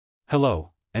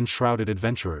Hello, Enshrouded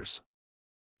adventurers.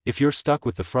 If you're stuck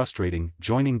with the frustrating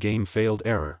joining game failed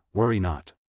error, worry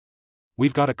not.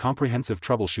 We've got a comprehensive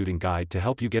troubleshooting guide to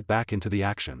help you get back into the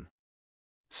action.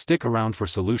 Stick around for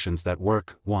solutions that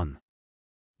work. 1.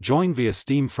 Join via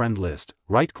Steam friend list.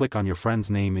 Right-click on your friend's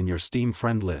name in your Steam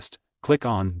friend list, click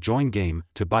on Join Game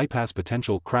to bypass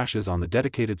potential crashes on the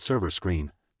dedicated server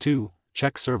screen. 2.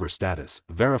 Check server status.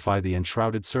 Verify the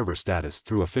Enshrouded server status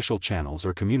through official channels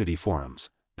or community forums.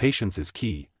 Patience is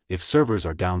key. If servers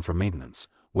are down from maintenance,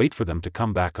 wait for them to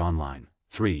come back online.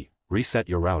 3. Reset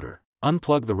your router.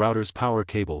 Unplug the router's power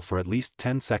cable for at least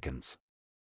 10 seconds.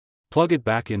 Plug it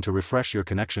back in to refresh your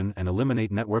connection and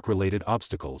eliminate network-related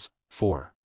obstacles.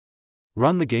 4.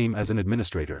 Run the game as an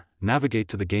administrator. Navigate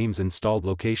to the game's installed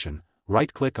location,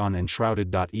 right-click on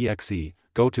enshrouded.exe,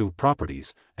 go to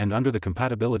Properties, and under the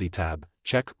Compatibility tab,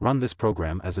 check Run this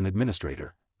program as an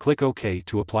administrator. Click OK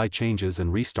to apply changes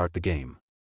and restart the game.